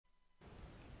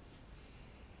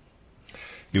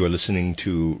You are listening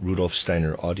to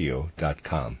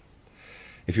RudolfSteinerAudio.com.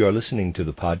 If you are listening to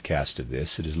the podcast of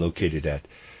this, it is located at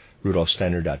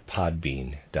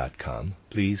RudolfSteiner.podbean.com.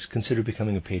 Please consider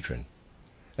becoming a patron.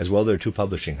 As well, there are two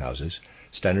publishing houses,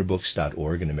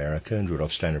 SteinerBooks.org in America and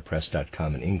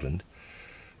RudolfSteinerPress.com in England,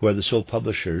 who are the sole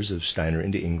publishers of Steiner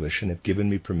into English and have given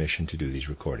me permission to do these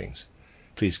recordings.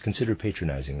 Please consider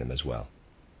patronizing them as well.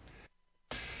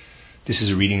 This is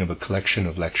a reading of a collection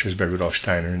of lectures by Rudolf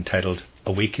Steiner entitled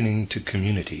Awakening to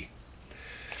Community.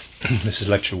 This is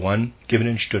Lecture 1, given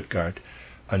in Stuttgart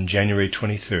on January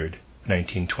 23rd,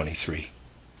 1923.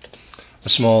 A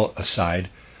small aside,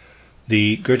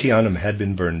 the Goetheanum had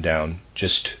been burned down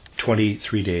just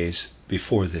 23 days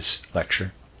before this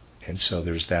lecture, and so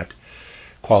there's that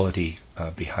quality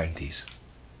behind these,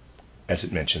 as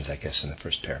it mentions, I guess, in the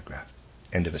first paragraph.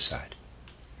 End of aside.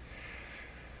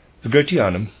 The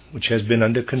Goetheanum, which has been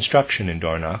under construction in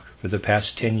Dornach for the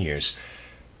past 10 years,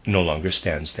 no longer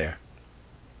stands there.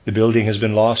 The building has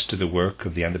been lost to the work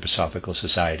of the Anthroposophical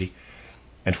Society,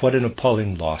 and what an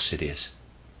appalling loss it is.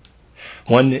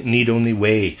 One need only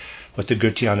weigh what the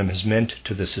Goetheanum has meant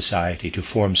to the Society to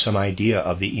form some idea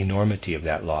of the enormity of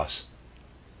that loss,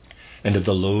 and of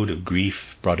the load of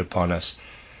grief brought upon us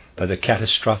by the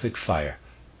catastrophic fire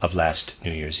of last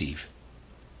New Year's Eve.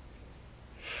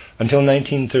 Until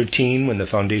 1913, when the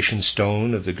foundation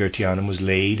stone of the Goetheanum was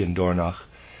laid in Dornach,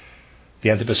 the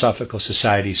Anthroposophical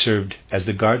Society served as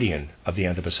the guardian of the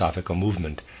anthroposophical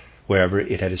movement wherever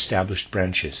it had established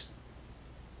branches.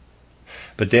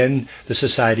 But then the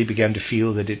Society began to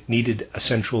feel that it needed a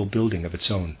central building of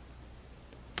its own.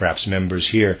 Perhaps members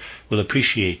here will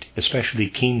appreciate especially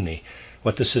keenly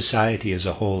what the Society as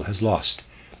a whole has lost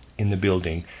in the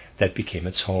building that became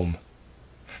its home.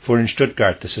 For in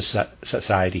Stuttgart, the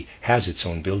Society has its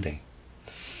own building.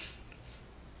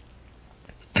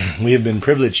 We have been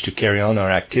privileged to carry on our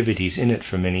activities in it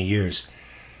for many years,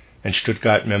 and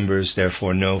Stuttgart members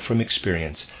therefore know from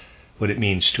experience what it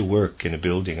means to work in a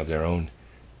building of their own,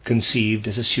 conceived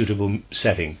as a suitable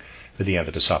setting for the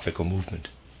anthroposophical movement.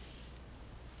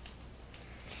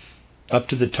 Up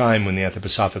to the time when the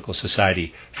Anthroposophical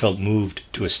Society felt moved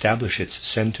to establish its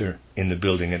center in the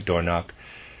building at Dornach,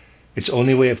 its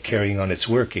only way of carrying on its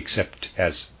work, except,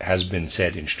 as has been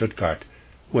said in Stuttgart,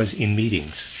 was in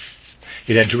meetings.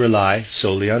 It had to rely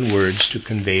solely on words to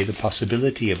convey the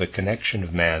possibility of a connection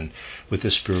of man with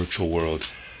the spiritual world,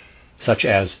 such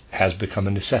as has become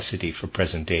a necessity for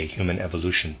present-day human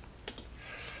evolution.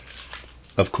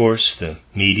 Of course, the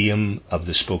medium of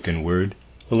the spoken word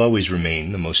will always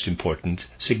remain the most important,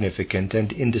 significant,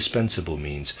 and indispensable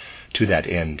means to that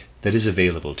end that is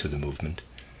available to the movement.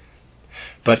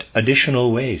 But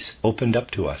additional ways opened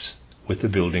up to us with the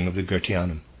building of the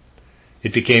Goetheanum.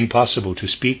 It became possible to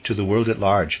speak to the world at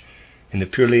large in the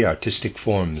purely artistic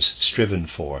forms striven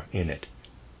for in it.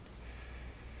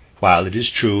 While it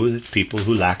is true that people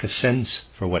who lack a sense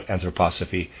for what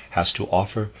anthroposophy has to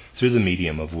offer through the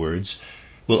medium of words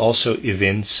will also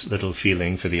evince little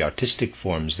feeling for the artistic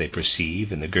forms they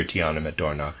perceive in the Goetheanum at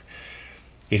Dornach,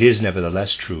 it is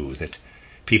nevertheless true that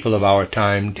people of our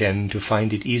time tend to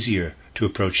find it easier to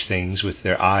approach things with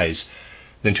their eyes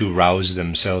than to rouse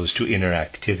themselves to inner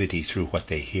activity through what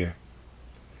they hear.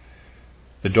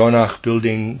 The Dornach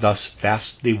building thus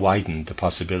vastly widened the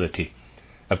possibility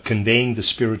of conveying the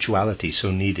spirituality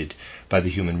so needed by the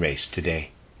human race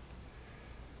today.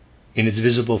 In its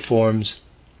visible forms,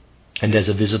 and as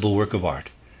a visible work of art,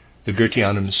 the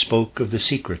Goetheanum spoke of the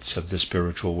secrets of the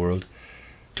spiritual world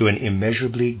to an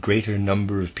immeasurably greater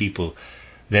number of people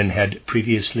than had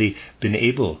previously been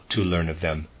able to learn of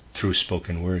them through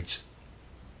spoken words.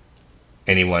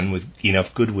 Anyone with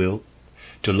enough goodwill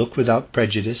to look without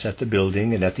prejudice at the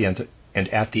building and at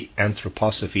the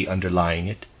anthroposophy underlying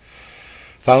it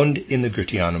found in the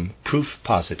Goetheanum proof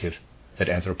positive that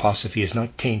anthroposophy is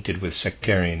not tainted with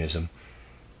sectarianism,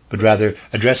 but rather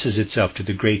addresses itself to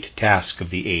the great task of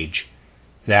the age,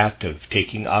 that of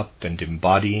taking up and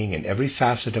embodying in every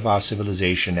facet of our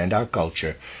civilization and our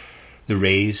culture the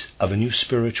rays of a new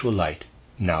spiritual light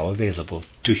now available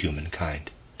to humankind.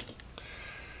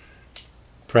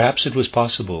 Perhaps it was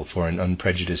possible for an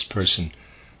unprejudiced person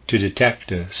to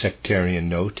detect a sectarian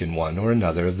note in one or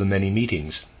another of the many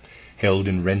meetings held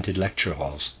in rented lecture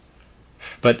halls,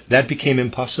 but that became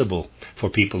impossible for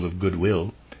people of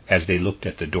goodwill as they looked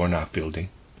at the Dornach building,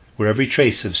 where every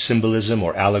trace of symbolism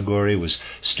or allegory was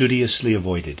studiously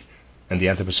avoided, and the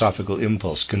anthroposophical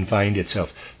impulse confined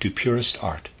itself to purest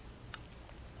art.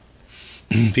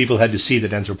 People had to see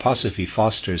that anthroposophy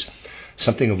fosters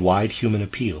something of wide human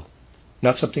appeal,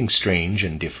 not something strange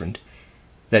and different,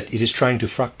 that it is trying to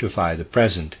fructify the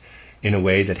present in a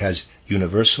way that has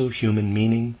universal human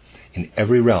meaning in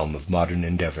every realm of modern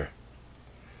endeavor.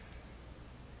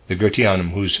 The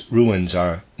Goetheanum, whose ruins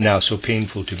are now so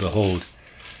painful to behold,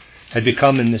 had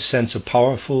become in this sense a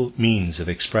powerful means of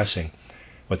expressing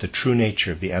what the true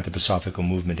nature of the anthroposophical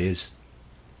movement is.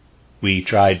 We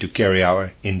tried to carry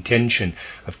our intention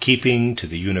of keeping to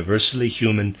the universally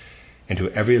human into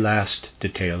every last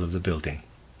detail of the building.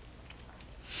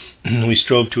 We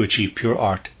strove to achieve pure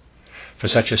art, for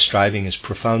such a striving is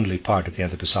profoundly part of the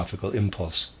anthroposophical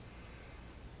impulse.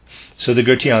 So the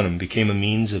Goetheanum became a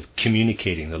means of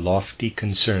communicating the lofty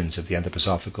concerns of the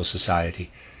Anthroposophical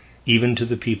Society, even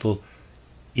to people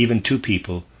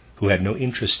who had no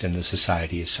interest in the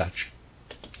society as such.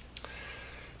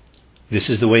 This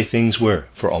is the way things were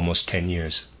for almost 10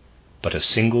 years, but a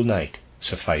single night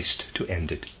sufficed to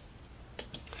end it.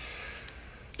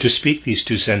 To speak these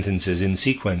two sentences in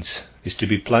sequence is to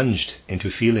be plunged into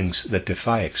feelings that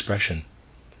defy expression.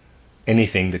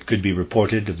 Anything that could be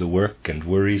reported of the work and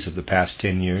worries of the past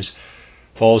 10 years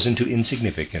falls into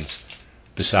insignificance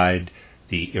beside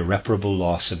the irreparable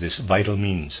loss of this vital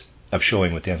means of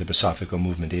showing what the anthroposophical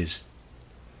movement is.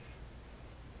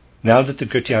 Now that the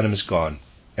Goetheanum is gone,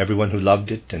 everyone who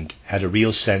loved it and had a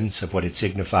real sense of what it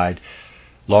signified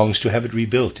longs to have it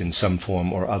rebuilt in some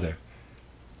form or other.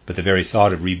 But the very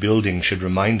thought of rebuilding should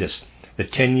remind us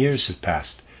that 10 years have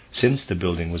passed since the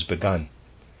building was begun,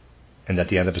 and that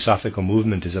the anthroposophical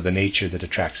movement is of a nature that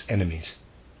attracts enemies.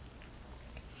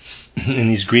 In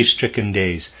these grief-stricken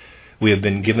days, we have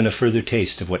been given a further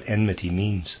taste of what enmity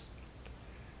means.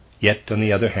 Yet, on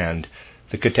the other hand,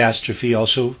 the catastrophe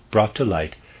also brought to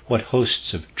light what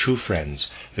hosts of true friends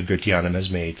the Goetheanum has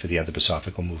made for the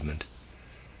anthroposophical movement.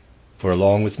 For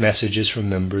along with messages from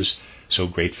members so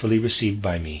gratefully received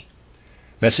by me,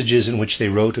 messages in which they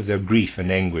wrote of their grief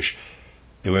and anguish,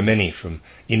 there were many from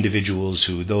individuals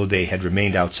who, though they had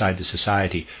remained outside the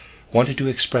society, wanted to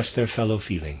express their fellow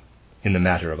feeling in the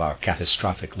matter of our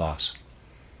catastrophic loss.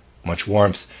 Much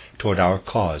warmth toward our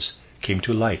cause came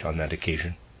to light on that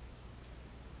occasion.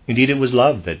 Indeed, it was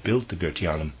love that built the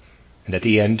Goetheanum, and at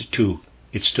the end, too,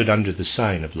 it stood under the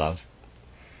sign of love.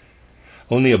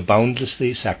 Only a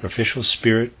boundlessly sacrificial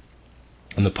spirit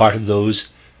on the part of those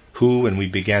who, when we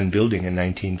began building in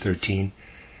 1913,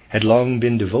 had long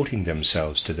been devoting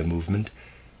themselves to the movement,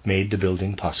 made the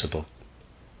building possible.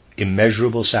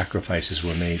 Immeasurable sacrifices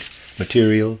were made,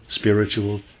 material,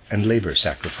 spiritual, and labor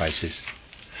sacrifices.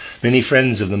 Many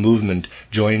friends of the movement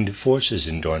joined forces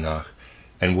in Dornach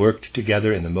and worked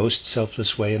together in the most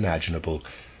selfless way imaginable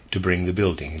to bring the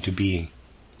building into being.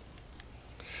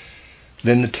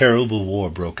 Then the terrible war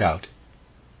broke out.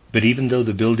 But even though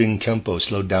the building tempo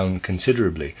slowed down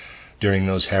considerably during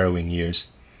those harrowing years,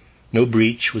 no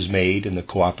breach was made in the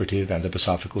cooperative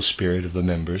anthroposophical spirit of the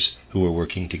members who were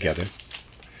working together.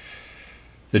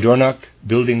 The Dornach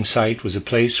building site was a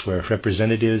place where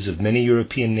representatives of many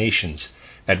European nations,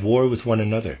 at war with one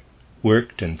another,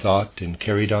 worked and thought and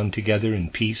carried on together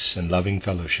in peace and loving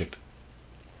fellowship.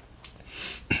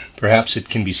 Perhaps it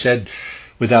can be said,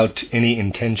 without any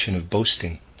intention of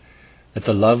boasting, that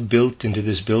the love built into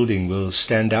this building will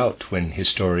stand out when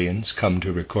historians come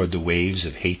to record the waves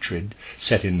of hatred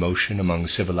set in motion among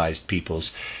civilized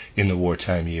peoples in the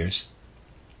wartime years.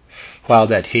 While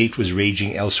that hate was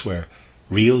raging elsewhere,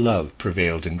 real love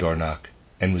prevailed in Dornach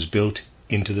and was built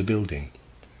into the building,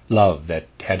 love that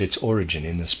had its origin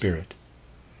in the spirit.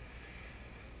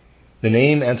 The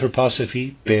name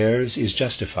anthroposophy bears is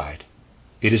justified.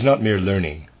 It is not mere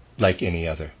learning like any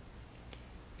other.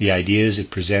 The ideas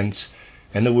it presents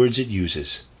and the words it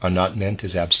uses are not meant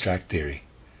as abstract theory.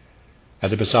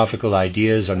 Anthroposophical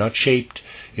ideas are not shaped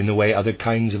in the way other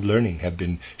kinds of learning have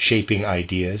been shaping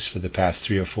ideas for the past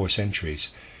 3 or 4 centuries.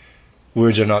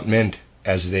 Words are not meant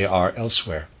as they are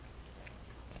elsewhere.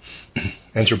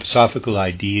 Anthroposophical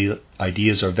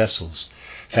ideas are vessels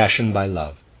fashioned by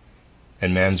love,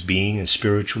 and man's being is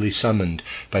spiritually summoned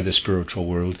by the spiritual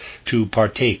world to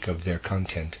partake of their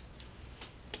content.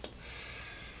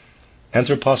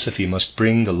 Anthroposophy must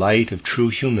bring the light of true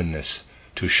humanness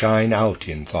to shine out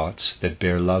in thoughts that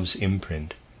bear love's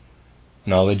imprint.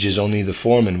 Knowledge is only the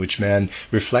form in which man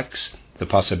reflects the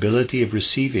possibility of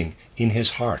receiving in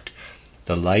his heart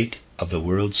the light of the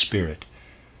world spirit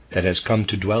that has come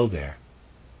to dwell there,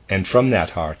 and from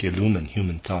that heart illumine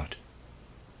human thought.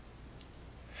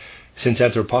 Since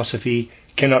anthroposophy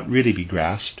cannot really be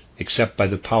grasped except by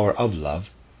the power of love,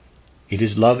 it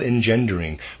is love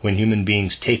engendering when human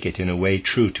beings take it in a way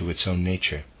true to its own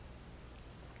nature.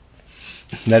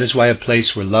 That is why a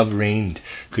place where love reigned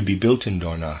could be built in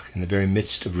Dornach in the very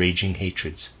midst of raging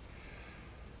hatreds.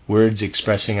 Words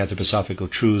expressing anthroposophical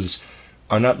truths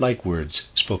are not like words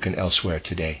spoken elsewhere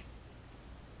today.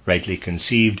 Rightly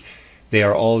conceived, they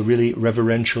are all really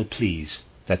reverential pleas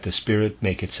that the Spirit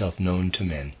make itself known to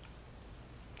men.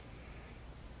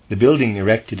 The building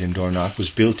erected in Dornach was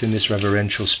built in this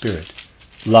reverential spirit.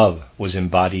 Love was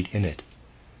embodied in it.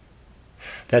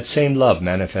 That same love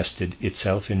manifested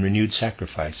itself in renewed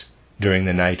sacrifice during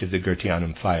the night of the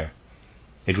Goetheanum fire.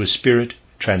 It was spirit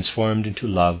transformed into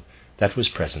love that was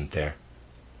present there.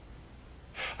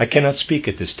 I cannot speak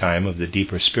at this time of the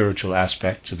deeper spiritual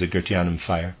aspects of the Goetheanum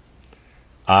fire.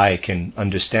 I can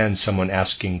understand someone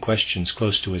asking questions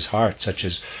close to his heart, such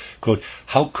as, quote,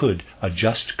 "How could a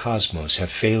just cosmos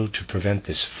have failed to prevent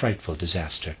this frightful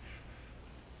disaster?"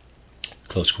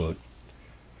 Close quote.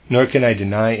 Nor can I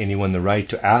deny anyone the right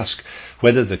to ask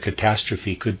whether the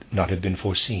catastrophe could not have been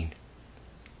foreseen.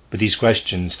 But these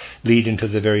questions lead into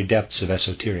the very depths of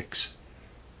esoterics,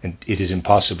 and it is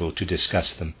impossible to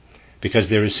discuss them, because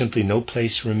there is simply no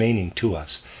place remaining to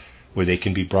us where they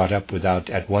can be brought up without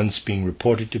at once being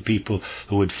reported to people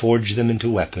who would forge them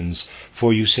into weapons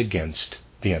for use against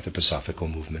the anthroposophical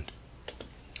movement.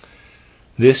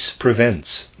 This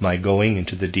prevents my going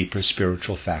into the deeper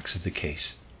spiritual facts of the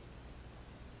case.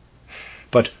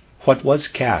 But what was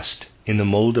cast in the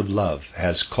mold of love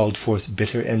has called forth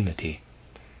bitter enmity.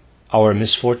 Our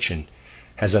misfortune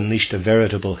has unleashed a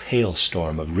veritable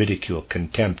hailstorm of ridicule,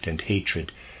 contempt, and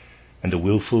hatred, and the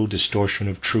willful distortion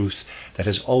of truth that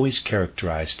has always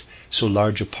characterized so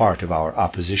large a part of our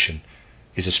opposition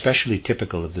is especially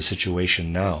typical of the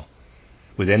situation now,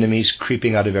 with enemies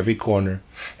creeping out of every corner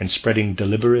and spreading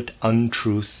deliberate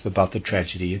untruth about the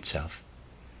tragedy itself.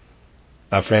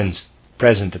 Our friends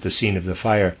present at the scene of the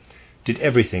fire did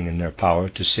everything in their power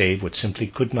to save what simply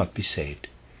could not be saved.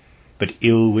 But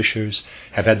ill-wishers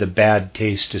have had the bad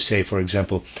taste to say, for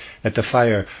example, that the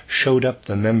fire showed up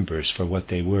the members for what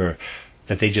they were,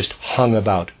 that they just hung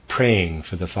about praying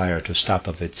for the fire to stop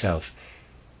of itself.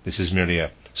 This is merely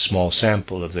a small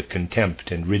sample of the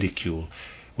contempt and ridicule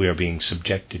we are being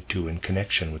subjected to in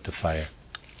connection with the fire.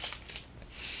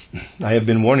 I have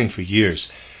been warning for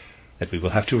years that we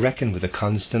will have to reckon with a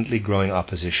constantly growing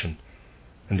opposition,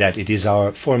 and that it is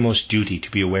our foremost duty to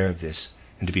be aware of this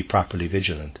and to be properly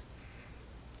vigilant.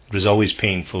 It was always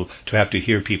painful to have to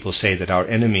hear people say that our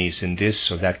enemies in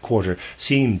this or that quarter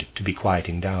seemed to be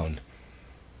quieting down.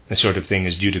 This sort of thing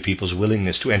is due to people's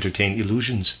willingness to entertain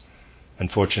illusions,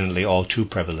 unfortunately all too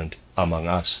prevalent among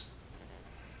us.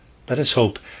 Let us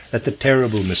hope that the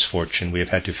terrible misfortune we have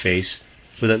had to face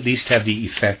will at least have the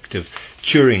effect of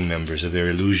curing members of their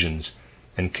illusions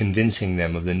and convincing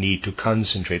them of the need to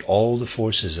concentrate all the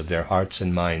forces of their hearts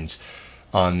and minds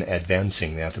on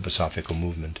advancing the anthroposophical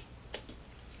movement.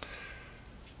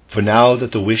 For now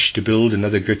that the wish to build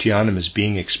another Goetheanum is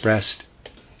being expressed,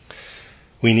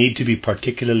 we need to be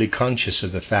particularly conscious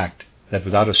of the fact that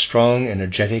without a strong,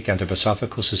 energetic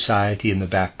anthroposophical society in the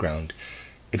background,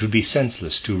 it would be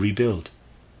senseless to rebuild.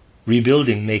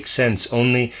 Rebuilding makes sense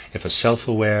only if a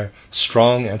self-aware,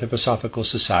 strong anthroposophical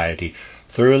society,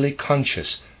 thoroughly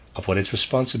conscious of what its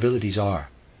responsibilities are,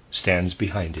 stands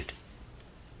behind it.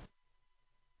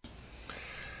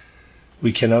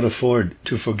 We cannot afford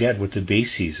to forget what the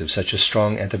bases of such a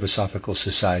strong anthroposophical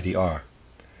society are.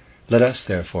 Let us,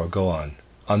 therefore, go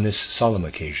on this solemn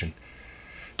occasion,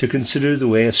 to consider the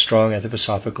way a strong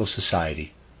anthroposophical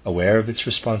society, aware of its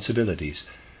responsibilities,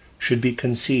 should be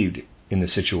conceived in the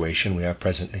situation we are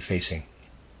presently facing.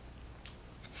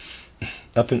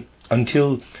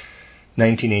 Until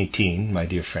 1918, my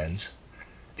dear friends,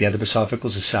 the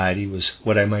Anthroposophical Society was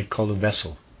what I might call a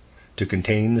vessel to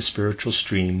contain the spiritual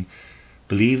stream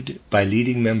believed by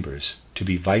leading members to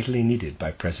be vitally needed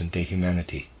by present-day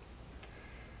humanity.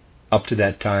 Up to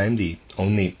that time, the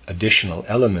only additional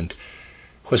element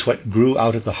was what grew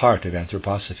out of the heart of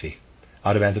anthroposophy,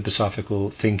 out of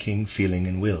anthroposophical thinking, feeling,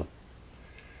 and will.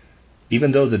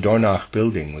 Even though the Dornach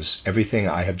building was everything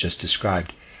I have just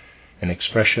described, an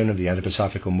expression of the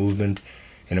anthroposophical movement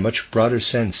in a much broader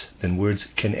sense than words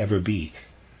can ever be,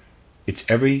 its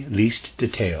every least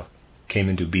detail came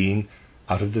into being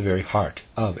out of the very heart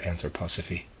of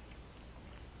anthroposophy.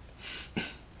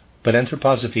 But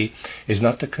anthroposophy is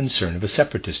not the concern of a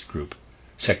separatist group.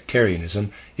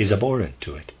 Sectarianism is abhorrent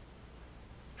to it.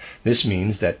 This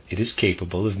means that it is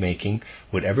capable of making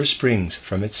whatever springs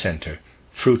from its center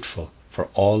fruitful for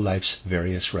all life's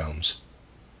various realms.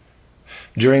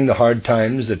 During the hard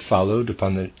times that followed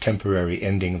upon the temporary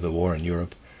ending of the war in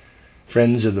Europe,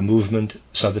 friends of the movement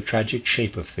saw the tragic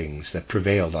shape of things that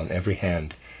prevailed on every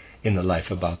hand in the life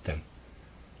about them,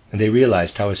 and they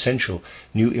realized how essential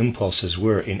new impulses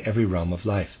were in every realm of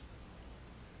life.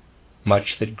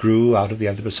 Much that grew out of the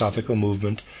anthroposophical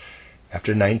movement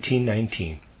after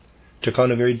 1919, took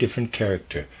on a very different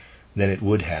character than it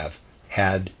would have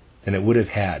had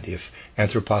if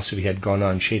anthroposophy had gone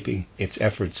on shaping its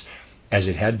efforts as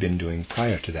it had been doing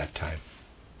prior to that time.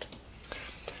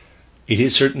 It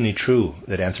is certainly true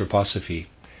that anthroposophy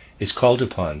is called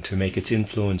upon to make its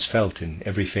influence felt in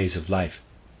every phase of life,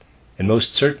 and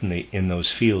most certainly in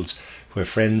those fields where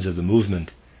friends of the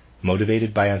movement,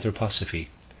 motivated by anthroposophy,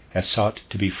 have sought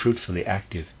to be fruitfully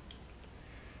active.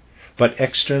 But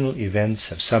external events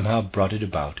have somehow brought it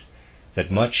about that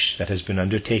much that has been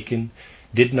undertaken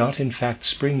did not in fact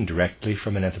spring directly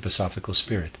from an anthroposophical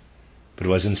spirit, but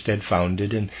was instead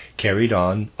founded and carried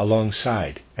on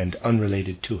alongside and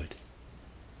unrelated to it.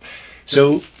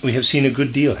 So we have seen a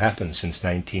good deal happen since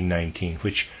 1919,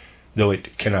 which, though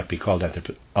it cannot be called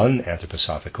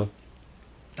unanthroposophical,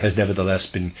 has nevertheless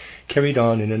been carried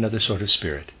on in another sort of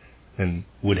spirit than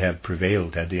would have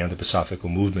prevailed had the anthroposophical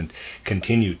movement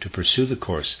continued to pursue the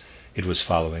course it was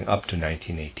following up to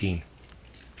 1918.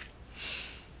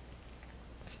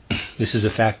 This is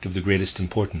a fact of the greatest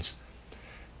importance,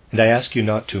 and I ask you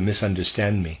not to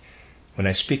misunderstand me when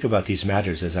I speak about these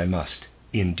matters as I must,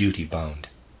 in duty bound.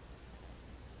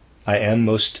 I am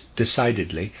most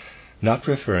decidedly not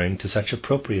referring to such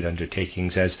appropriate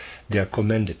undertakings as Der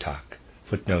Kommanditag,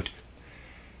 footnote,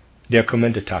 Der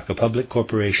Kommanditag, a public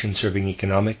corporation serving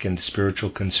economic and spiritual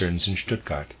concerns in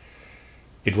Stuttgart.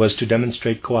 It was to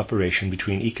demonstrate cooperation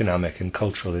between economic and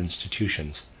cultural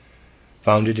institutions.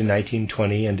 Founded in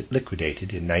 1920 and liquidated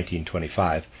in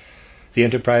 1925, the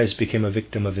enterprise became a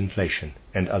victim of inflation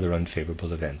and other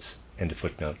unfavorable events. End of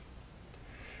footnote.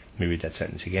 Let me read that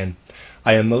sentence again.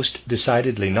 I am most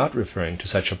decidedly not referring to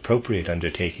such appropriate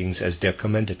undertakings as Der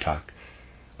Kommanditag,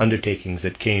 undertakings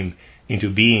that came into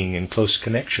being in close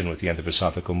connection with the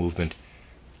anthroposophical movement,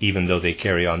 even though they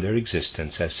carry on their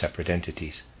existence as separate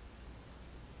entities.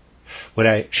 What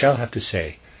I shall have to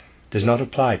say does not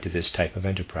apply to this type of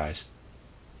enterprise.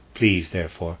 Please,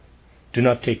 therefore, do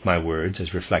not take my words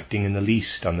as reflecting in the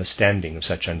least on the standing of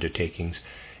such undertakings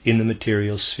in the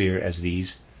material sphere as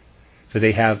these, for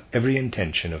they have every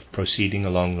intention of proceeding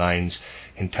along lines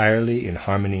entirely in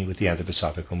harmony with the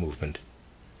anthroposophical movement.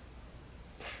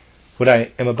 What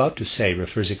I am about to say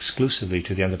refers exclusively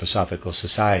to the Anthroposophical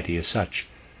Society as such,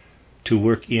 to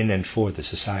work in and for the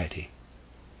society.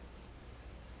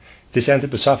 This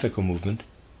anthroposophical movement,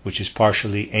 which is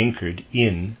partially anchored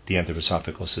in the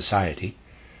Anthroposophical Society,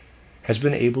 has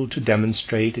been able to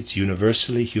demonstrate its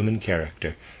universally human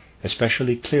character,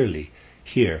 especially clearly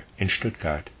here in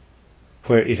Stuttgart,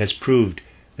 where it has proved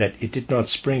that it did not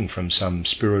spring from some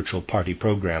spiritual party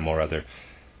program or other,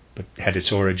 but had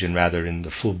its origin rather in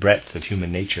the full breadth of human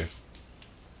nature.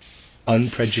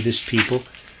 Unprejudiced people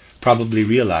probably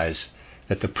realize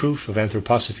that the proof of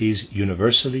anthroposophy's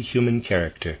universally human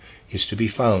character is to be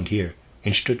found here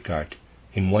in Stuttgart,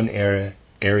 in one area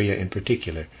in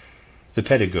particular, the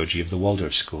pedagogy of the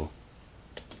Waldorf School.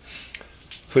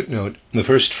 Footnote, the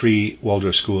first free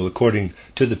Waldorf school, according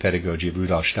to the pedagogy of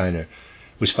Rudolf Steiner,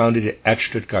 was founded at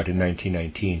Stuttgart in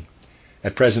 1919.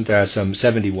 At present, there are some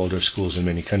 70 Waldorf schools in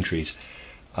many countries,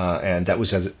 and that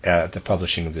was at the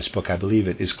publishing of this book. I believe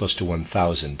it is close to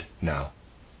 1,000 now.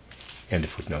 End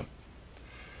of footnote.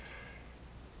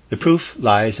 The proof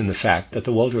lies in the fact that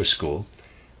the Waldorf School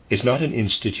is not an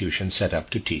institution set up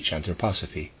to teach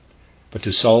anthroposophy, but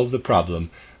to solve the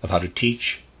problem of how to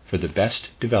teach for the best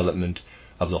development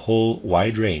of the whole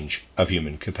wide range of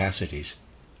human capacities.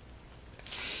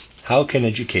 How can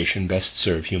education best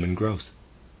serve human growth?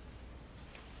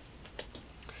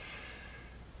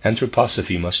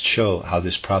 Anthroposophy must show how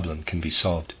this problem can be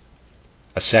solved.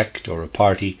 A sect or a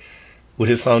party would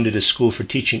have founded a school for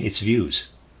teaching its views,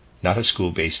 not a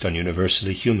school based on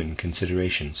universally human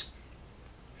considerations.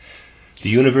 The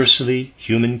universally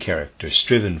human character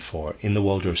striven for in the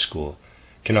Waldorf School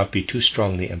cannot be too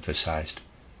strongly emphasized.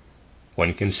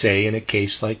 One can say in a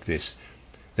case like this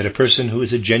that a person who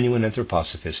is a genuine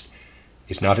anthroposophist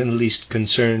is not in the least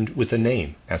concerned with the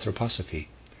name anthroposophy.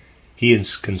 He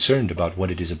is concerned about what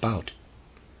it is about.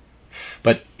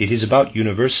 But it is about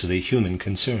universally human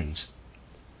concerns.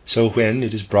 So when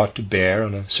it is brought to bear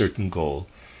on a certain goal,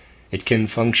 it can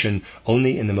function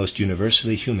only in the most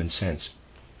universally human sense.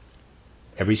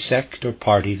 Every sect or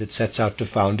party that sets out to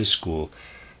found a school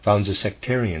founds a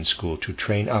sectarian school to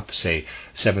train up, say,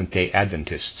 Seventh-day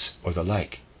Adventists or the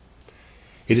like.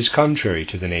 It is contrary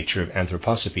to the nature of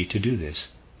anthroposophy to do this.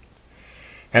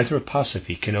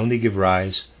 Anthroposophy can only give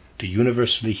rise to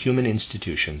universally human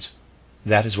institutions.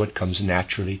 That is what comes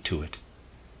naturally to it.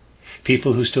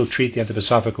 People who still treat the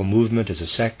anthroposophical movement as a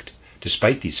sect,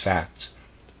 despite these facts,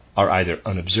 are either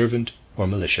unobservant or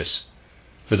malicious.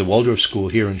 for the Waldorf School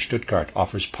here in Stuttgart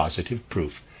offers positive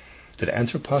proof that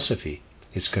anthroposophy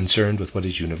is concerned with what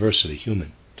is universally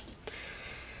human.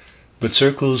 But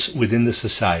circles within the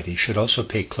society should also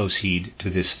pay close heed to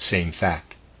this same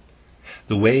fact.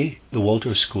 The way the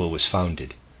Waldorf School was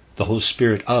founded, the whole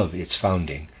spirit of its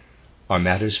founding, are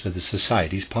matters for the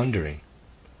society's pondering.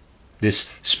 This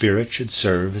spirit should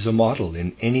serve as a model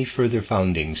in any further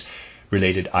foundings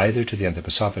related either to the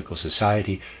Anthroposophical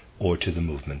Society or to the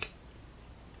movement.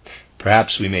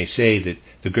 Perhaps we may say that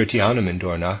the Goetheanum in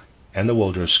Dornach and the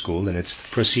Waldorf School and its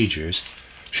procedures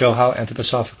show how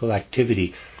anthroposophical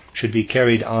activity should be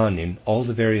carried on in all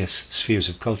the various spheres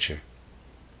of culture.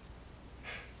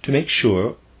 To make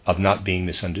sure of not being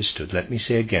misunderstood, let me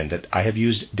say again that I have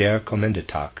used Der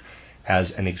Kommandotag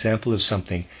as an example of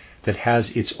something that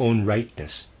has its own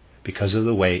rightness because of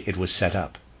the way it was set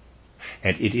up,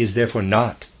 and it is therefore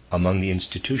not among the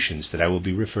institutions that I will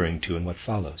be referring to in what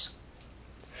follows.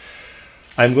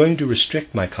 I am going to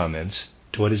restrict my comments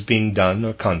to what is being done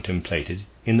or contemplated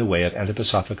in the way of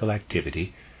anthroposophical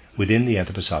activity within the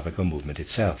anthroposophical movement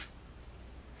itself.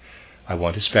 I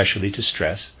want especially to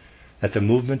stress that the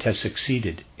movement has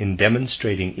succeeded in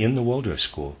demonstrating in the Waldorf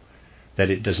School that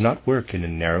it does not work in a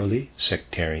narrowly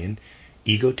sectarian,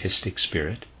 egotistic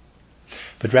spirit,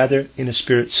 but rather in a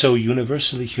spirit so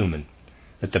universally human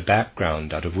that the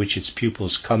background out of which its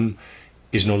pupils come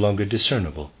is no longer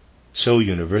discernible. So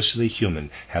universally human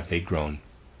have they grown.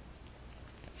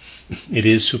 It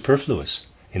is superfluous,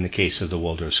 in the case of the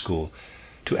Waldorf School,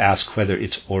 to ask whether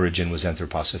its origin was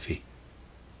anthroposophy.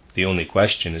 The only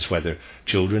question is whether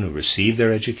children who receive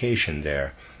their education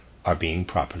there are being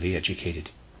properly educated.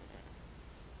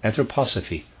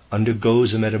 Anthroposophy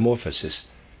undergoes a metamorphosis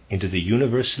into the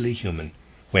universally human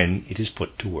when it is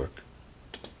put to work.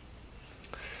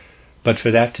 But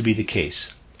for that to be the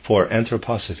case, for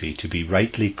anthroposophy to be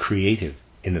rightly creative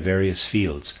in the various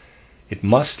fields, it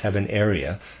must have an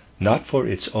area not for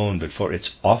its own but for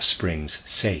its offspring's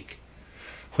sake,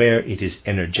 where it is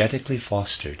energetically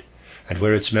fostered and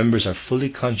where its members are fully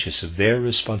conscious of their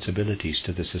responsibilities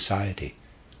to the society.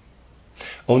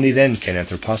 Only then can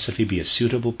anthroposophy be a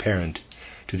suitable parent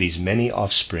to these many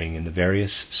offspring in the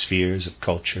various spheres of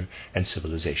culture and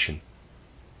civilization.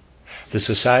 The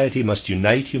society must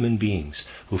unite human beings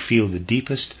who feel the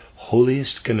deepest,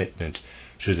 holiest commitment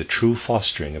to the true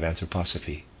fostering of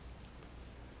anthroposophy.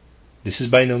 This is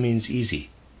by no means easy,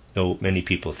 though many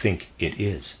people think it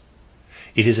is.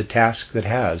 It is a task that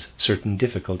has certain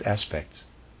difficult aspects.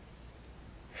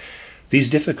 These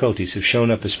difficulties have shown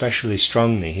up especially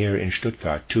strongly here in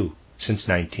Stuttgart, too, since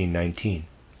 1919.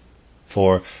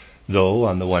 For, though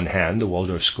on the one hand the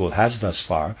Waldorf School has thus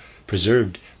far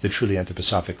preserved the truly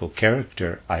anthroposophical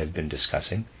character I have been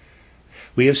discussing,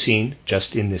 we have seen,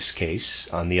 just in this case,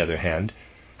 on the other hand,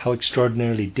 how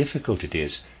extraordinarily difficult it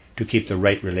is to keep the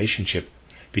right relationship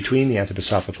between the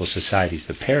Anthroposophical Societies,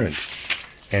 the parent,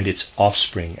 and its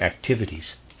offspring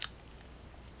activities.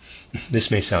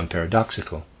 This may sound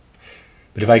paradoxical,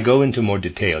 but if I go into more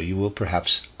detail, you will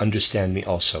perhaps understand me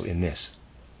also in this.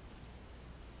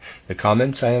 The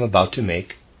comments I am about to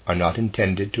make are not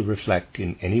intended to reflect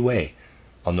in any way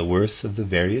on the worth of the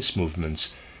various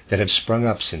movements that have sprung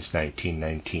up since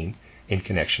 1919 in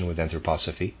connection with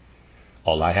anthroposophy.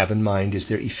 All I have in mind is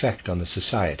their effect on the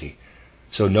society,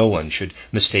 so no one should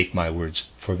mistake my words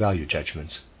for value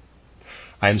judgments.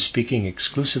 I am speaking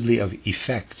exclusively of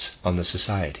effects on the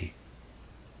society.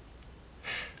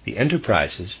 The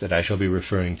enterprises that I shall be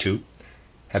referring to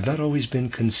have not always been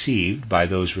conceived by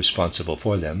those responsible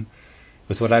for them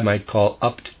with what I might call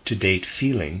up-to-date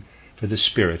feeling for the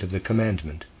spirit of the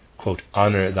commandment, quote,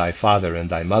 "Honor thy father and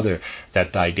thy mother,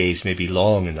 that thy days may be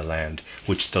long in the land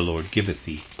which the Lord giveth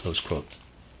thee," close quote.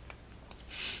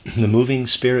 The moving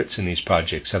spirits in these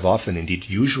projects have often, indeed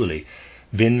usually,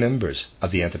 been members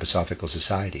of the Anthroposophical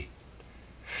Society.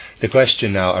 The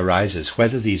question now arises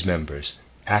whether these members,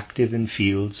 active in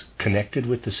fields connected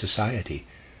with the society,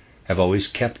 have always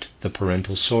kept the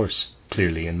parental source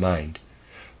clearly in mind,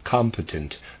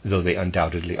 competent though they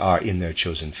undoubtedly are in their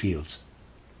chosen fields.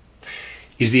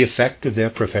 Is the effect of their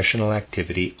professional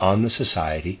activity on the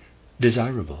society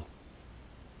desirable?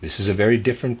 This is a very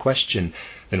different question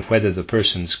than whether the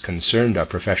persons concerned are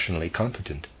professionally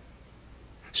competent.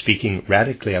 Speaking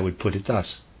radically, I would put it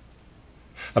thus.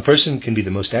 A person can be the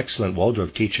most excellent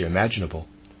Waldorf teacher imaginable,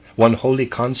 one wholly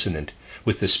consonant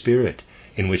with the spirit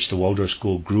in which the Waldorf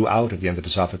School grew out of the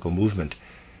Anthroposophical movement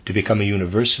to become a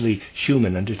universally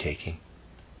human undertaking.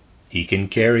 He can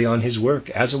carry on his work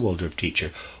as a Waldorf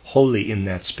teacher wholly in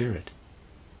that spirit.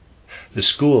 The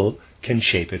school can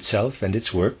shape itself and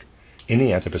its work in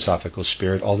the anthroposophical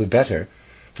spirit all the better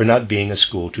for not being a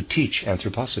school to teach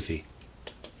anthroposophy.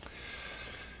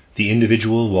 The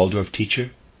individual Waldorf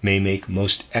teacher may make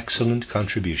most excellent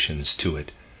contributions to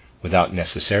it without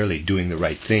necessarily doing the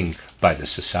right thing by the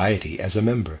society as a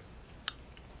member.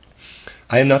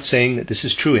 I am not saying that this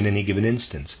is true in any given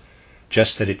instance,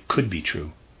 just that it could be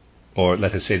true. Or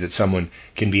let us say that someone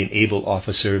can be an able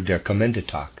officer of der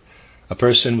Kommendetak, a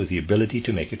person with the ability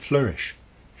to make it flourish,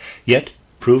 yet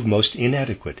prove most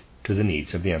inadequate to the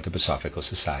needs of the Anthroposophical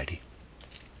Society.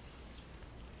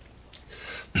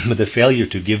 But the failure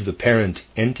to give the parent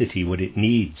entity what it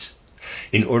needs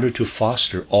in order to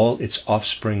foster all its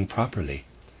offspring properly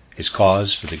is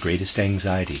cause for the greatest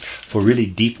anxiety, for really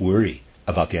deep worry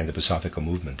about the Anthroposophical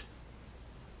movement.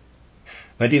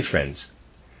 My dear friends,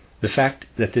 the fact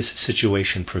that this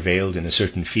situation prevailed in a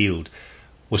certain field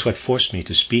was what forced me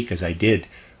to speak as I did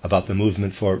about the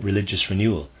movement for religious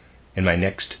renewal in my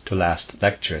next to last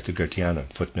lecture at the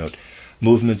Goetheanum. Footnote,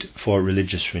 Movement for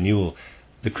Religious Renewal,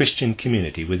 the Christian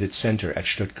Community with its center at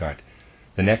Stuttgart.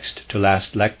 The next to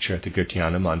last lecture at the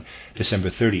Goetheanum on December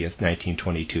 30th,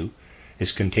 1922,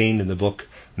 is contained in the book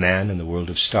Man and the World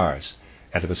of Stars,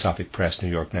 Anthroposophic Press, New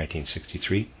York,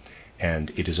 1963,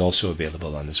 and it is also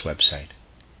available on this website.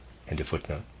 End of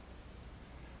footnote.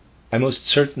 I most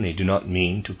certainly do not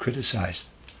mean to criticize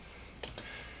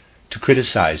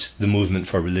the movement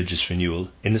for religious renewal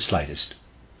in the slightest,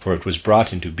 for it was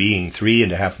brought into being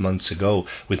 3.5 months ago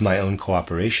with my own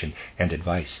cooperation and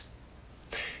advice.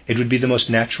 It would be the most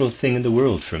natural thing in the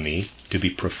world for me to be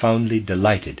profoundly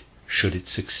delighted should it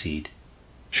succeed.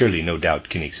 Surely no doubt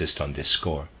can exist on this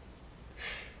score.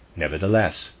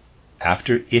 Nevertheless,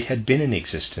 after it had been in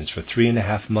existence for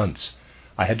 3.5 months,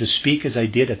 I had to speak as I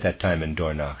did at that time in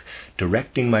Dornach,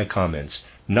 directing my comments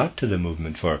not to the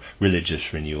movement for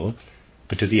religious renewal,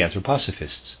 but to the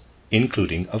anthroposophists,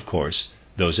 including, of course,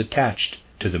 those attached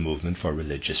to the movement for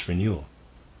religious renewal.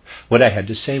 What I had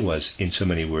to say was, in so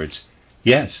many words,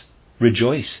 yes,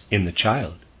 rejoice in the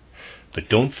child, but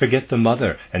don't forget the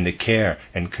mother and the care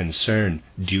and concern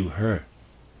due her.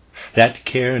 That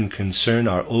care and concern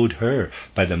are owed her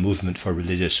by the movement for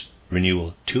religious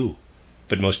renewal too,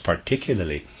 but most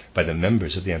particularly by the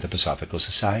members of the Anthroposophical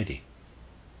Society.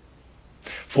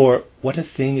 For what a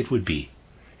thing it would be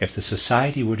if the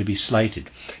society were to be slighted,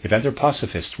 if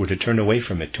anthroposophists were to turn away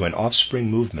from it to an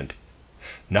offspring movement,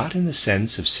 not in the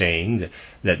sense of saying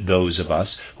that those of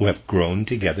us who have grown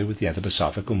together with the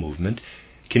anthroposophical movement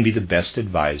can be the best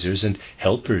advisors and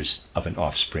helpers of an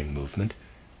offspring movement,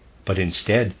 but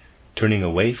instead turning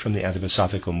away from the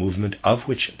anthroposophical movement of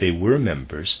which they were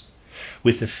members,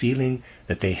 with the feeling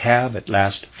that they have at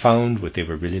last found what they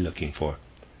were really looking for,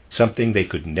 something they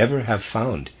could never have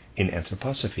found in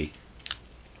anthroposophy.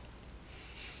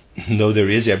 Though there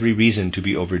is every reason to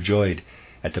be overjoyed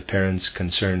at the parent's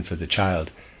concern for the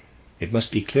child, it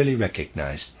must be clearly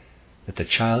recognized that the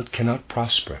child cannot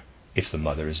prosper if the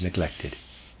mother is neglected.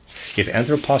 If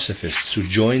anthroposophists who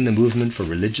join the movement for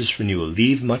religious renewal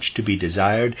leave much to be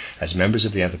desired as members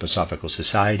of the Anthroposophical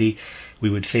Society, we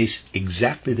would face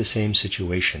exactly the same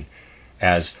situation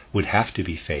as would have to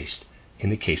be faced in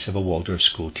the case of a Waldorf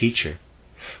school teacher,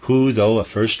 who, though a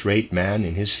first-rate man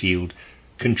in his field,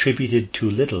 contributed too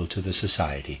little to the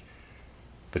society.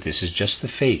 But this is just the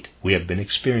fate we have been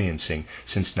experiencing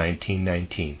since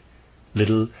 1919,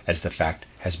 little as the fact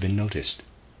has been noticed.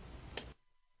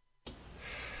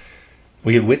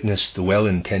 We have witnessed the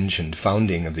well-intentioned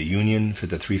founding of the Union for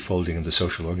the Threefolding of the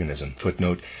Social Organism.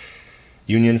 Footnote,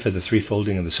 Union for the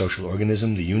Threefolding of the Social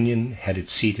Organism. The Union had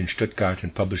its seat in Stuttgart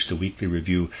and published a weekly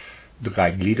review,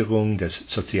 Dreigliederung des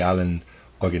sozialen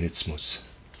Organismus.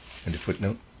 End of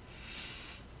footnote.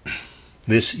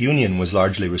 This union was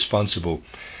largely responsible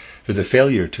for the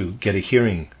failure to get a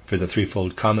hearing for the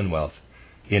threefold commonwealth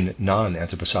in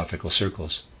non-anthroposophical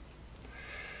circles.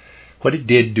 What it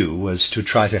did do was to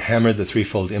try to hammer the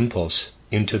threefold impulse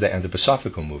into the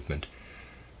anthroposophical movement,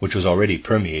 which was already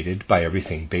permeated by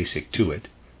everything basic to it,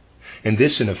 and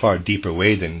this in a far deeper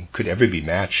way than could ever be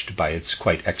matched by its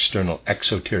quite external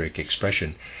exoteric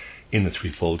expression in the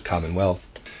threefold commonwealth.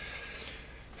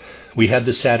 We had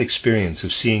the sad experience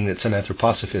of seeing that some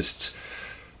anthroposophists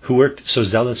who worked so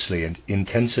zealously and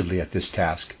intensively at this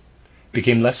task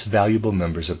became less valuable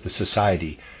members of the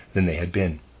society than they had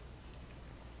been.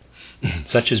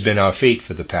 Such has been our fate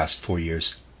for the past 4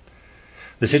 years.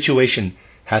 The situation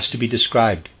has to be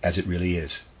described as it really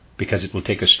is, because it will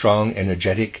take a strong,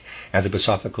 energetic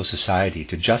anthroposophical society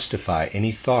to justify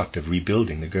any thought of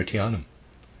rebuilding the Goetheanum.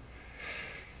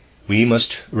 We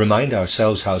must remind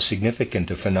ourselves how significant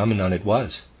a phenomenon it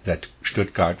was that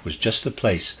Stuttgart was just the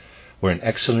place where an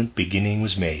excellent beginning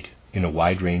was made in a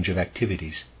wide range of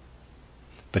activities.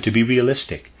 But to be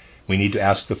realistic, we need to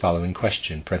ask the following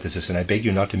question, parenthesis, and I beg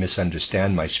you not to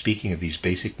misunderstand my speaking of these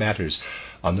basic matters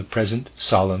on the present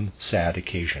solemn, sad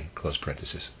occasion, close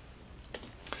parenthesis.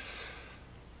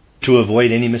 To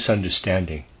avoid any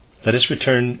misunderstanding, let us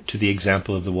return to the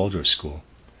example of the Waldorf school.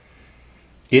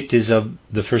 It is of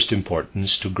the first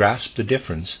importance to grasp the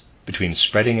difference between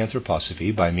spreading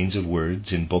anthroposophy by means of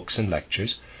words in books and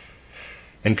lectures,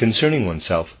 and concerning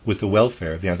oneself with the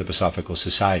welfare of the Anthroposophical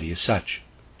Society as such.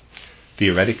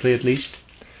 Theoretically, at least,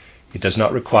 it does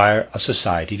not require a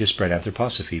society to spread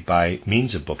anthroposophy by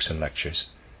means of books and lectures.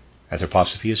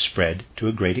 Anthroposophy is spread to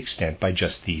a great extent by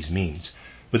just these means,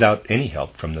 without any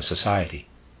help from the society.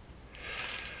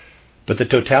 But the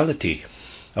totality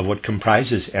of what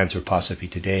comprises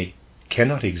anthroposophy today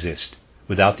cannot exist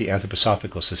without the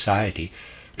Anthroposophical Society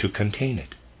to contain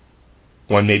it.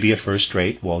 One may be a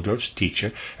first-rate Waldorf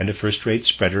teacher and a first-rate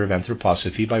spreader of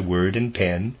anthroposophy by word and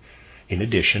pen, in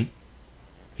addition,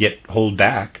 yet hold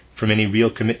back from any real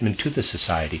commitment to the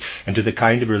society and to the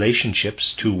kind of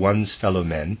relationships to one's fellow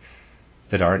men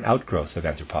that are an outgrowth of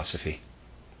anthroposophy.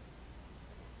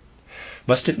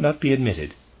 Must it not be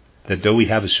admitted that though we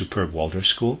have a superb Waldorf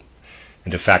school,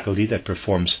 and a faculty that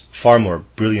performs far more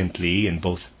brilliantly in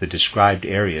both the described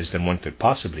areas than one could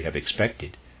possibly have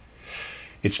expected,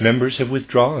 its members have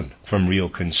withdrawn from real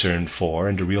concern for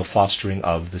and a real fostering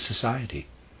of the society?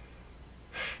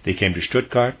 They came to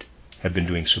Stuttgart, have been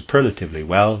doing superlatively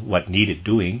well what needed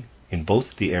doing in both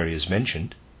the areas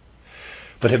mentioned,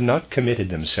 but have not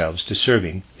committed themselves to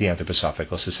serving the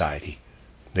Anthroposophical Society.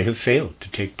 They have failed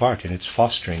to take part in its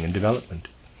fostering and development.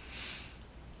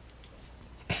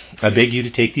 I beg you to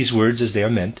take these words as they are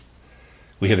meant.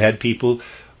 We have had people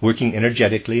working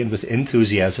energetically and with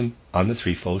enthusiasm on the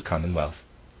threefold Commonwealth.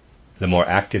 The more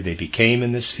active they became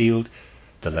in this field,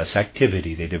 the less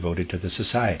activity they devoted to the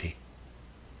society.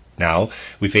 Now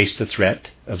we face the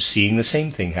threat of seeing the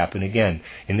same thing happen again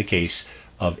in the case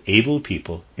of able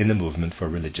people in the movement for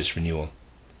religious renewal.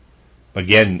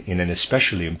 Again, in an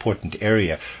especially important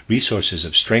area, resources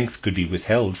of strength could be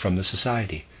withheld from the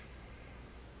society.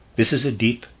 This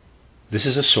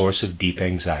is a source of deep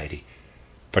anxiety,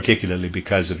 particularly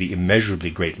because of the immeasurably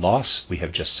great loss we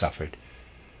have just suffered.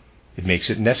 It makes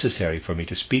it necessary for me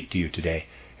to speak to you today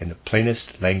in the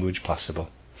plainest language possible.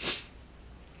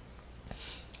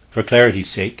 For clarity's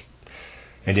sake,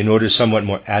 and in order somewhat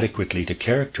more adequately to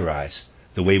characterize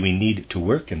the way we need to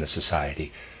work in the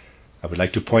society, I would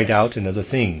like to point out another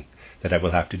thing that I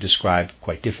will have to describe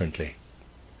quite differently.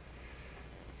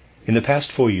 In the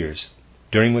past 4 years,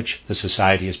 during which the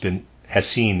society has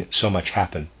seen so much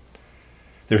happen,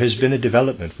 there has been a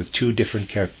development with two different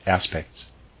aspects.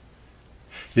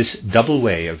 This double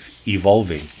way of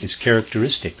evolving is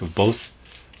characteristic of both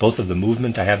of the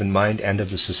movement I have in mind and of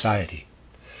the society.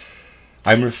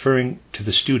 I am referring to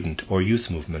the student or youth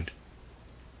movement.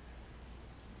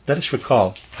 Let us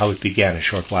recall how it began a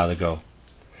short while ago.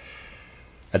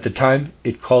 At the time,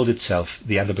 it called itself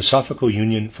the Anthroposophical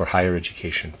Union for Higher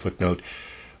Education. Footnote,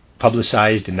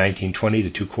 publicized in 1920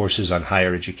 the 2 courses on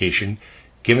higher education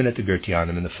given at the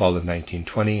Goetheanum in the fall of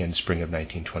 1920 and spring of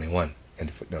 1921. End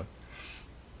of footnote.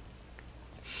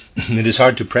 It is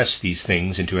hard to press these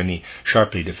things into any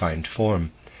sharply defined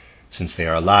form, since they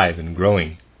are alive and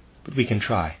growing, but we can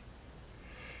try.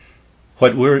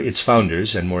 What were its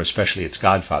founders, and more especially its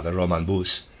godfather, Roman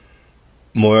Bus,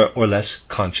 more or less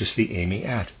consciously aiming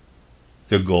at?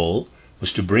 Their goal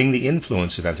was to bring the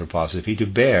influence of anthroposophy to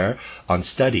bear on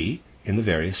study in the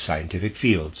various scientific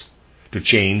fields, to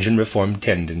change and reform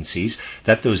tendencies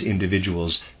that those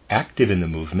individuals active in the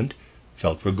movement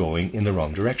felt were going in the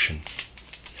wrong direction.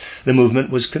 The movement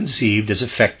was conceived as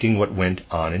affecting what went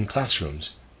on in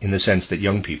classrooms, in the sense that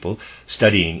young people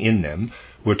studying in them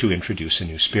were to introduce a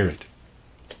new spirit.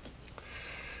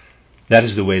 That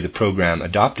is the way the program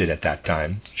adopted at that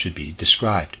time should be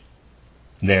described.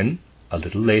 Then, a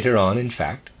little later on, in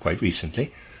fact, quite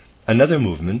recently, another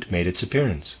movement made its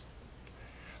appearance.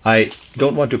 I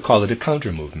don't want to call it a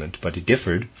counter-movement, but it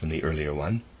differed from the earlier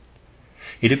one.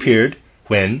 It appeared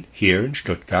when, here in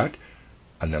Stuttgart,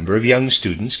 a number of young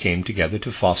students came together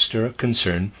to foster a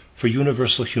concern for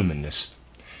universal humanness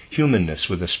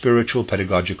with a spiritual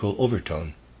pedagogical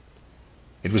overtone.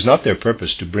 It was not their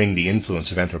purpose to bring the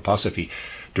influence of anthroposophy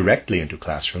directly into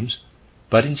classrooms,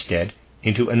 but instead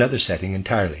into another setting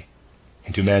entirely,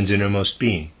 into man's innermost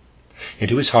being,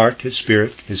 into his heart, his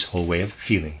spirit, his whole way of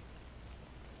feeling.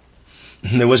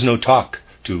 There was no talk,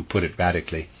 to put it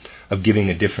radically, of giving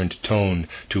a different tone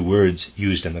to words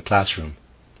used in the classroom.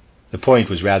 The point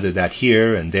was rather that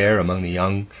here and there among the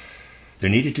young, there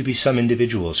needed to be some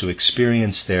individuals who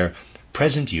experienced their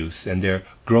present youth and their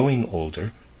growing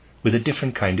older with a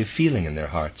different kind of feeling in their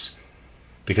hearts,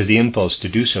 because the impulse to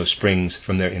do so springs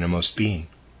from their innermost being.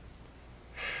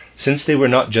 Since they were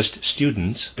not just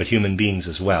students, but human beings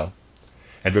as well,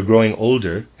 and were growing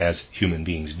older as human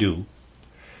beings do,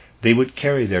 they would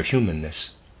carry their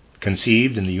humanness,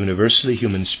 conceived in the universally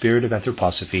human spirit of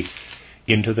anthroposophy,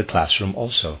 into the classroom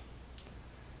also.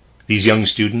 These young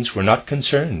students were not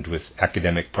concerned with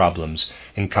academic problems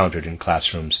encountered in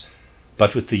classrooms,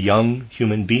 but with the young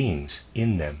human beings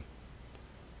in them.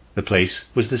 The place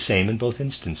was the same in both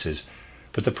instances,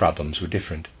 but the problems were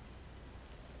different.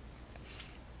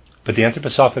 But the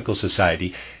Anthroposophical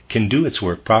Society can do its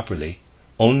work properly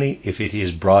only if it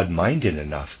is broad-minded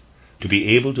enough to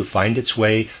be able to find its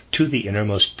way to the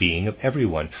innermost being of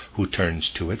everyone who turns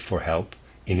to it for help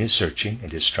in his searching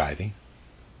and his striving.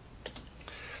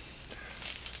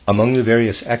 Among the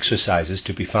various exercises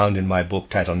to be found in my book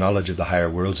titled Knowledge of the Higher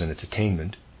Worlds and Its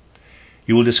Attainment,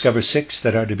 you will discover 6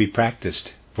 that are to be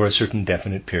practiced for a certain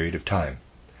definite period of time.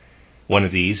 One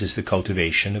of these is the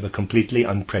cultivation of a completely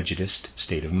unprejudiced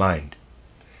state of mind.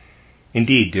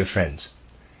 Indeed, dear friends,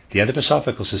 the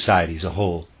Anthroposophical Society as a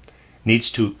whole needs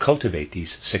to cultivate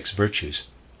these 6 virtues,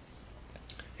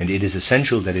 and it is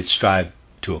essential that it strive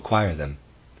to acquire them.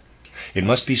 It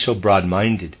must be so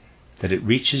broad-minded that it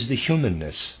reaches the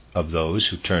humanness of those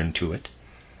who turn to it,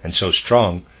 and so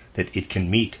strong that it can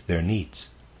meet their needs.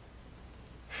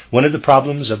 One of the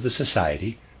problems of the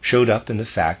Society showed up in the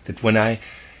fact that when I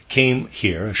came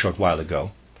here a short while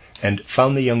ago and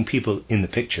found the young people in the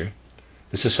picture,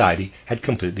 the Society had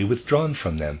completely withdrawn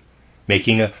from them,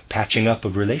 making a patching up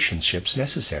of relationships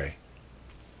necessary.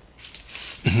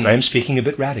 I am speaking a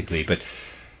bit radically, but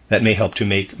that may help to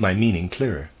make my meaning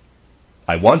clearer.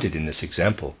 I wanted in this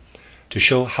example to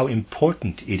show how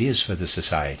important it is for the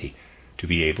Society to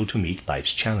be able to meet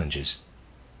life's challenges.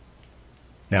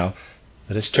 Now,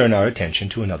 let us turn our attention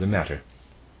to another matter.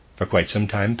 For quite some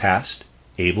time past,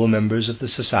 able members of the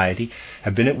Society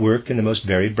have been at work in the most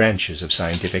varied branches of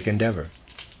scientific endeavor.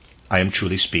 I am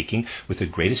truly speaking with the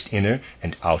greatest inner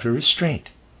and outer restraint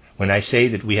when I say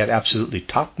that we have absolutely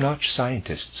top-notch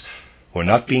scientists who are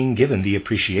not being given the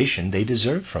appreciation they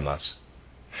deserve from us.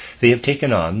 They have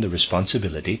taken on the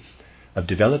responsibility of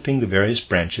developing the various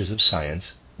branches of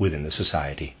science within the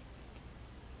Society.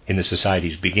 In the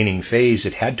Society's beginning phase,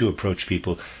 it had to approach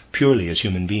people purely as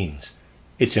human beings.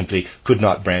 It simply could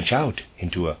not branch out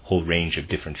into a whole range of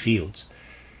different fields.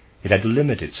 It had to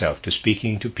limit itself to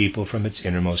speaking to people from its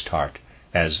innermost heart,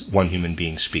 as one human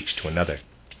being speaks to another.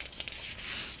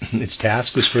 Its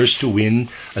task was first to win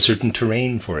a certain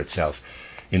terrain for itself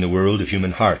in the world of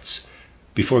human hearts,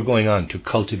 before going on to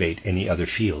cultivate any other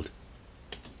field.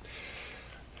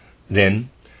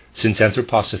 Then, since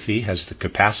anthroposophy has the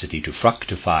capacity to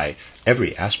fructify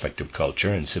every aspect of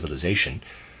culture and civilization,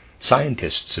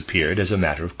 scientists appeared as a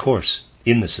matter of course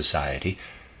in the Society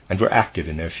and were active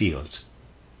in their fields.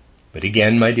 But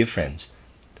again, my dear friends,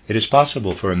 it is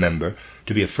possible for a member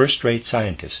to be a first-rate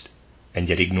scientist and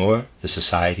yet ignore the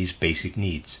Society's basic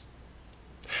needs.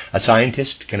 A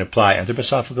scientist can apply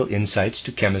anthroposophical insights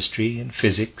to chemistry and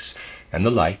physics and the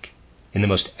like in the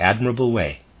most admirable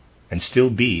way and still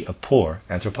be a poor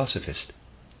anthroposophist.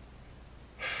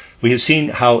 We have seen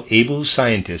how able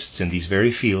scientists in these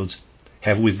very fields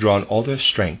have withdrawn all their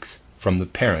strength from the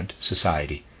parent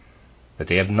Society, that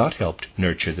they have not helped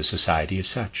nurture the Society as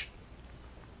such.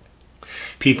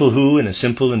 People who, in a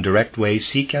simple and direct way,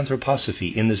 seek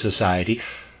anthroposophy in the Society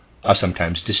are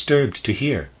sometimes disturbed to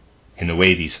hear, in the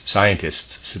way these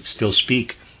scientists still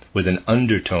speak, with an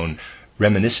undertone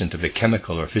reminiscent of the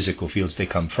chemical or physical fields they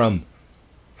come from.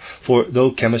 For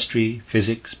though chemistry,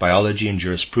 physics, biology, and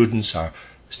jurisprudence are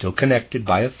still connected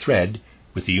by a thread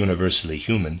with the universally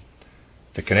human,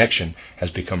 the connection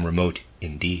has become remote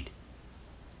indeed.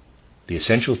 The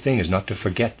essential thing is not to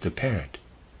forget the parent.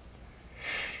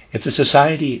 If the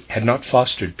Society had not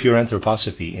fostered pure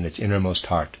anthroposophy in its innermost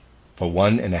heart for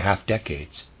 1.5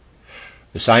 decades,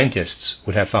 the scientists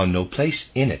would have found no place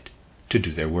in it to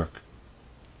do their work.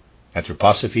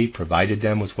 Anthroposophy provided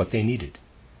them with what they needed.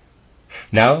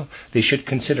 Now they should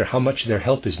consider how much their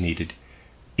help is needed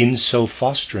in so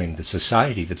fostering the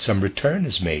Society that some return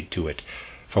is made to it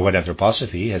for what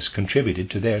anthroposophy has contributed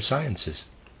to their sciences.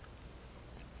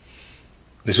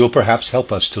 This will perhaps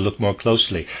help us to look more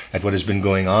closely at what has been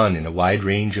going on in a wide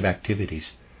range of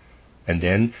activities, and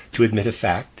then to admit a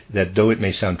fact that, though it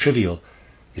may sound trivial,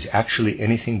 is actually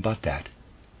anything but that.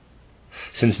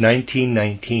 Since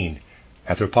 1919,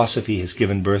 anthroposophy has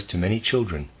given birth to many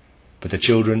children, but the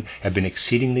children have been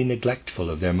exceedingly neglectful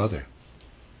of their mother.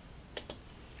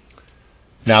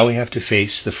 Now we have to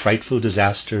face the frightful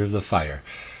disaster of the fire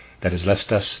that has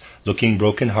left us looking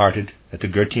broken-hearted at the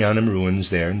Goetheanum ruins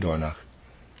there in Dornach.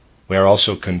 We are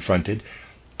also confronted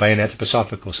by an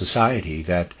anthroposophical society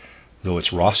that, though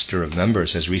its roster of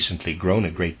members has recently grown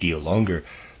a great deal longer,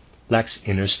 lacks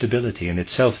inner stability and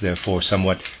itself, therefore,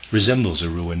 somewhat resembles a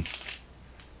ruin.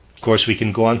 Of course, we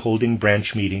can go on holding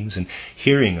branch meetings and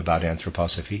hearing about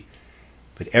anthroposophy,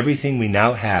 but everything we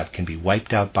now have can be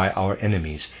wiped out by our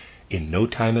enemies in no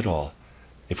time at all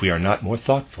if we are not more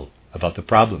thoughtful about the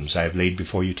problems I have laid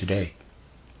before you today.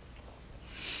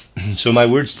 So my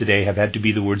words today have had to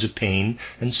be the words of pain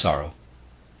and sorrow.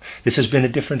 This has been a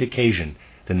different occasion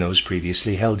than those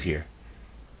previously held here.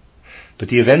 But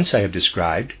the events I have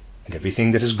described, and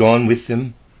everything that has gone with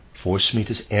them, force me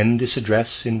to end this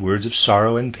address in words of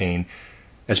sorrow and pain,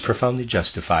 as profoundly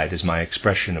justified as my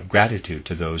expression of gratitude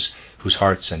to those whose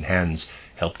hearts and hands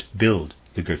helped build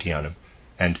the Goetheanum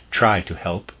and try to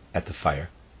help at the fire.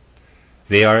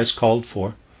 They are as called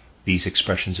for, these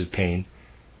expressions of pain,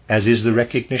 as is the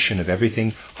recognition of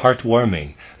everything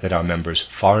heartwarming that our members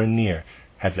far and near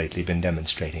have lately been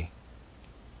demonstrating.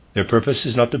 Their purpose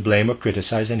is not to blame or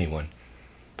criticize anyone,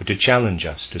 but to challenge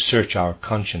us to search our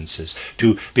consciences,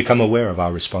 to become aware of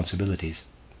our responsibilities.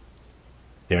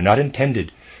 They are not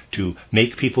intended to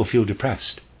make people feel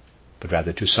depressed, but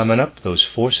rather to summon up those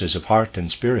forces of heart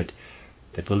and spirit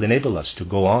that will enable us to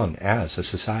go on as a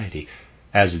society,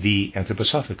 as the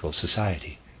Anthroposophical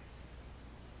Society.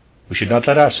 We should not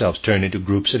let ourselves turn into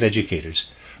groups of educators,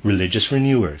 religious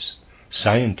renewers,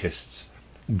 scientists,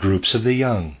 groups of the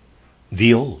young,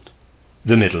 the old,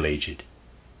 the middle-aged.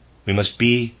 We must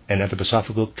be an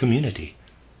anthroposophical community,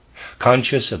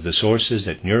 conscious of the sources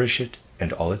that nourish it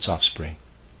and all its offspring.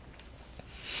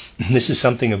 This is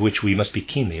something of which we must be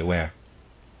keenly aware.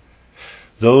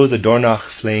 Though the Dornach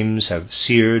flames have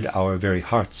seared our very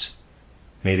hearts,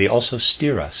 may they also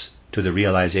steer us to the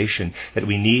realization that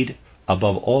we need,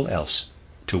 above all else,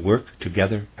 to work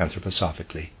together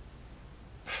anthroposophically.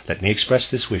 Let me express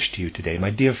this wish to you today,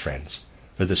 my dear friends,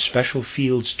 for the special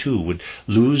fields too would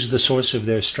lose the source of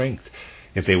their strength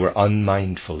if they were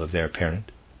unmindful of their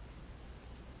parent.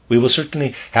 We will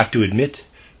certainly have to admit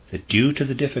that due to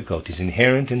the difficulties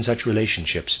inherent in such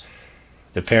relationships,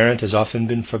 the parent has often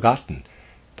been forgotten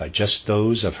by just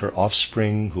those of her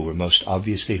offspring who were most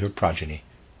obviously her progeny.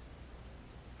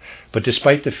 But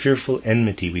despite the fearful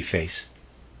enmity we face,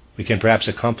 we can perhaps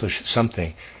accomplish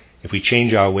something if we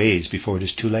change our ways before it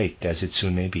is too late, as it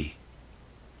soon may be.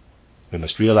 We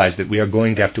must realize that we are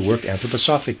going to have to work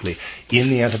anthroposophically in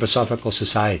the Anthroposophical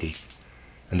Society,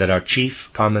 and that our chief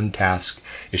common task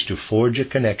is to forge a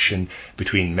connection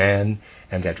between man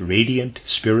and that radiant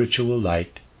spiritual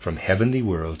light from heavenly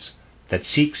worlds that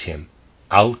seeks him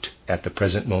out at the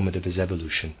present moment of his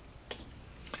evolution.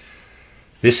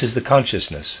 This is the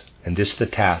consciousness, and this the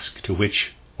task to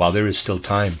which, while there is still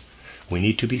time, we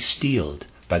need to be steeled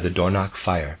by the Dornach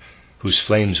fire, whose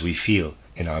flames we feel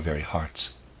in our very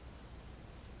hearts.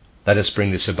 Let us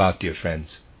bring this about, dear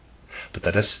friends,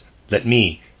 but let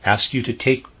me ask you to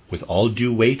take with all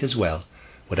due weight as well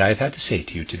what I have had to say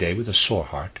to you today with a sore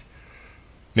heart.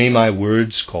 May my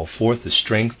words call forth the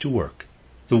strength to work,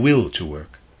 the will to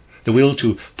work, the will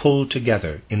to pull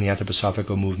together in the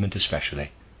anthroposophical movement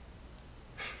especially.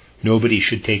 Nobody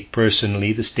should take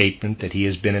personally the statement that he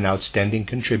has been an outstanding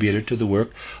contributor to the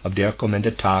work of Der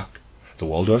Kommende Tag, the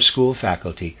Waldorf School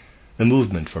faculty, the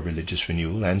movement for religious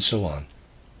renewal, and so on.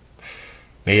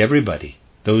 May everybody,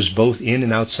 those both in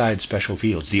and outside special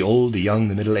fields, the old, the young,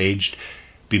 the middle-aged,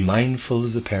 be mindful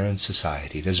of the parent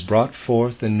society that has brought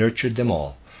forth and nurtured them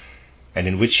all, and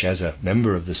in which, as a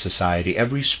member of the society,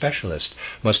 every specialist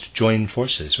must join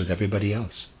forces with everybody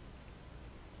else.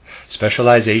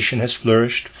 Specialization has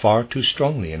flourished far too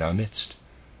strongly in our midst,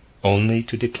 only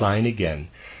to decline again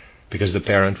because the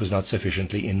parent was not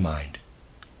sufficiently in mind.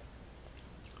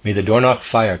 May the Dornach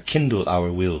fire kindle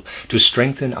our will to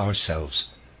strengthen ourselves,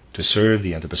 to serve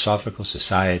the Anthroposophical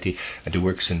Society, and to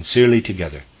work sincerely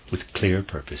together with clear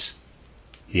purpose.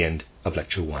 The end of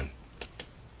Lecture 1.